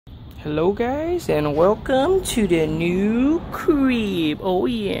Hello guys, and welcome to the new crib. Oh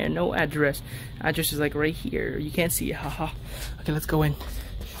yeah, no address. Address is like right here. You can't see it, haha. Okay, let's go in.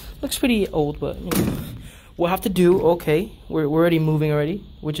 Looks pretty old, but you know, we'll have to do. Okay, we're already moving already,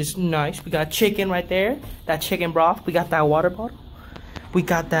 which is nice. We got chicken right there, that chicken broth. We got that water bottle. We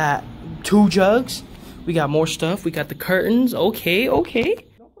got that 2 jugs. We got more stuff. We got the curtains. Okay. Not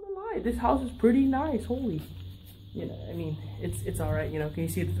gonna lie, this house is pretty nice. Holy. You know, I mean, it's all right. You know, can you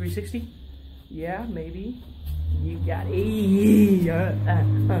see the 360? Yeah, maybe. You got it.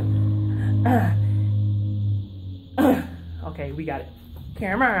 Okay, we got it.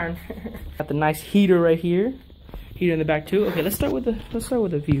 Come on. Got the nice heater right here. Heater in the back too. Okay, let's start with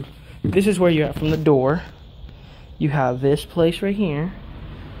the view. This is where you're at from the door. You have this place right here,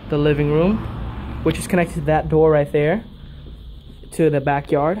 the living room, which is connected to that door right there, to the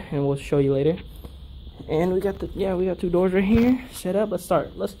backyard, and we'll show you later. And we got 2 doors right here set up. Let's start.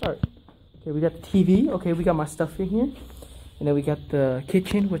 Okay, we got the TV. Okay, we got my stuff in here, and then we got the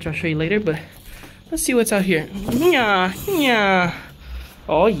kitchen, which I'll show you later. But let's see what's out here. Yeah.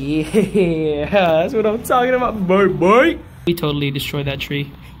 Oh yeah, that's what I'm talking about, boy. We totally destroyed that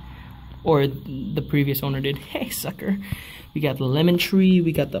tree, or the previous owner did. Hey, sucker. We got the lemon tree.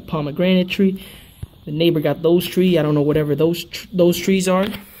 We got the pomegranate tree. The neighbor got those trees. I don't know whatever those trees are.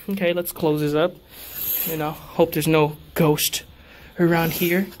 Okay, let's close this up. You know, hope there's no ghost around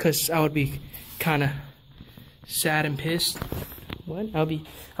here, because I would be kind of sad and pissed. What? I'll be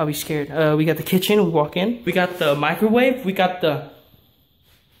scared. We got the kitchen. We walk in. We got the microwave. We got the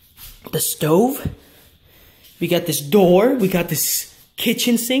stove. We got this door. We got this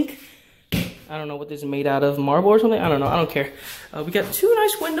kitchen sink. I don't know what this is made out of, marble or something. I don't know. I don't care. We got 2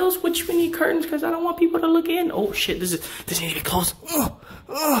 nice windows, which we need curtains because I don't want people to look in. Oh shit! This needs to be closed.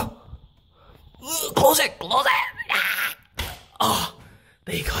 Close it! Oh,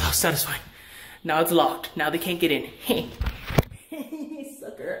 there you go. That was satisfying. Now it's locked. Now they can't get in.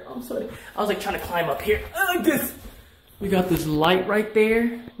 Sucker. I'm sorry. I was like trying to climb up here. Like this. We got this light right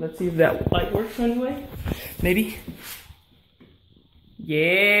there. Let's see if that light works anyway. Maybe.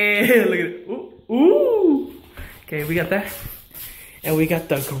 Yeah. Look at it. Ooh. Okay, we got that. And we got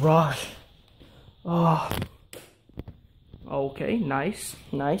the garage. Oh. Okay, nice.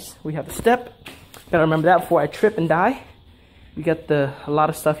 We have a step. Gotta remember that before I trip and die. We got a lot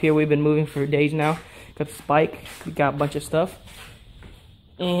of stuff here. We've been moving for days now. Got the spike. We got a bunch of stuff.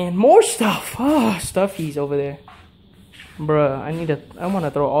 And more stuff. Oh, stuffies over there. Bruh, I wanna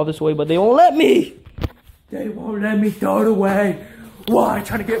throw all this away, but they won't let me. They won't let me throw it away. Why?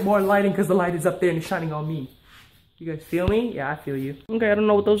 Trying to get more lighting because the light is up there and it's shining on me. You guys feel me? Yeah, I feel you. Okay, I don't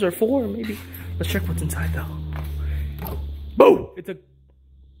know what those are for. Maybe. Let's check what's inside though. Boom!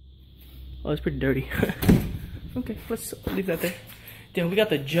 Oh, it's pretty dirty. Okay, let's leave that there. Then we got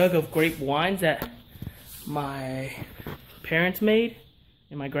the jug of grape wines that my parents made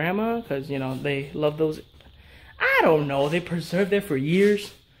and my grandma, because you know they love those. I don't know, they preserved there for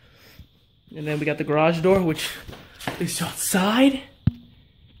years. And then we got the garage door, which is outside.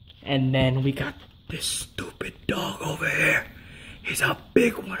 And then we got this stupid dog over here. He's a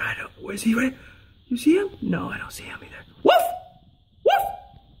big one. Where's he? Right? You see him? No, I don't see him either. Woof!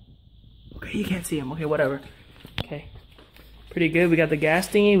 Okay, you can't see him. Okay, whatever. Okay, pretty good. We got the gas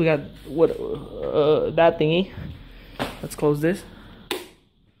thingy. We got that thingy. Let's close this,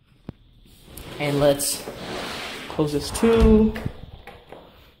 and let's close this too.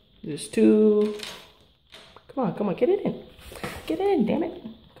 This too. Come on, get it in. Get in, damn it.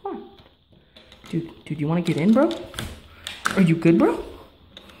 Come on, dude. You want to get in, bro? Are you good, bro?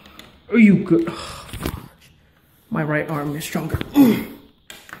 Are you good? Oh, my right arm is stronger.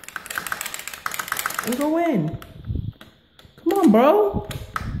 Let's go in. Come on, bro.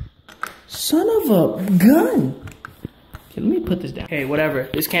 Son of a gun. Okay, let me put this down. Hey, whatever.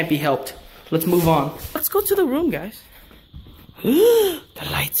 This can't be helped. Let's move on. Let's go to the room, guys. The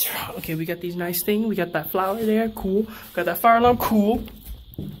lights are on. Okay, we got these nice things. We got that flower there. Cool. Got that fire alarm. Cool.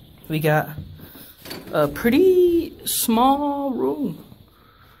 We got a pretty small room.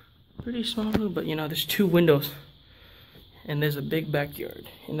 But you know, there's 2 windows. And there's a big backyard.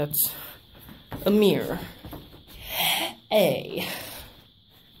 And that's a mirror. Hey,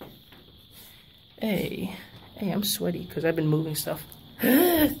 I'm sweaty because I've been moving stuff.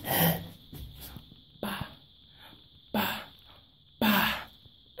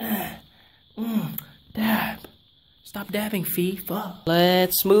 Dab. Stop dabbing, Phi. Fuck.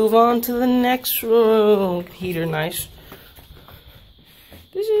 Let's move on to the next room. Heater, nice.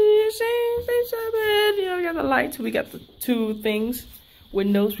 This is the same. You know, we got the lights. We got the 2 things.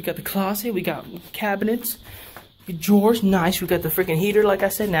 Windows. We got the closet. We got cabinets. Drawers, nice. We got the freaking heater, like I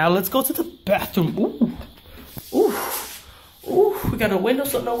said. Now let's go to the bathroom. Ooh, ooh, ooh. We got a window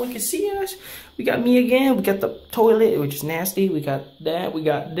so no one can see us. We got me again. We got the toilet, which is nasty. We got that. We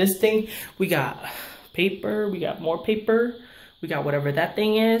got this thing. We got paper. We got more paper. We got whatever that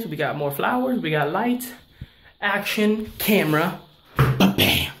thing is. We got more flowers. We got lights, action, camera.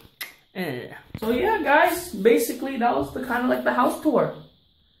 Bam. So yeah, guys. Basically, that was the kind of like the house tour.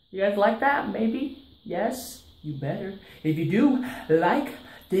 You guys like that? Maybe. Yes. You better. If you do, like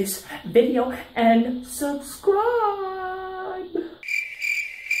this video and subscribe.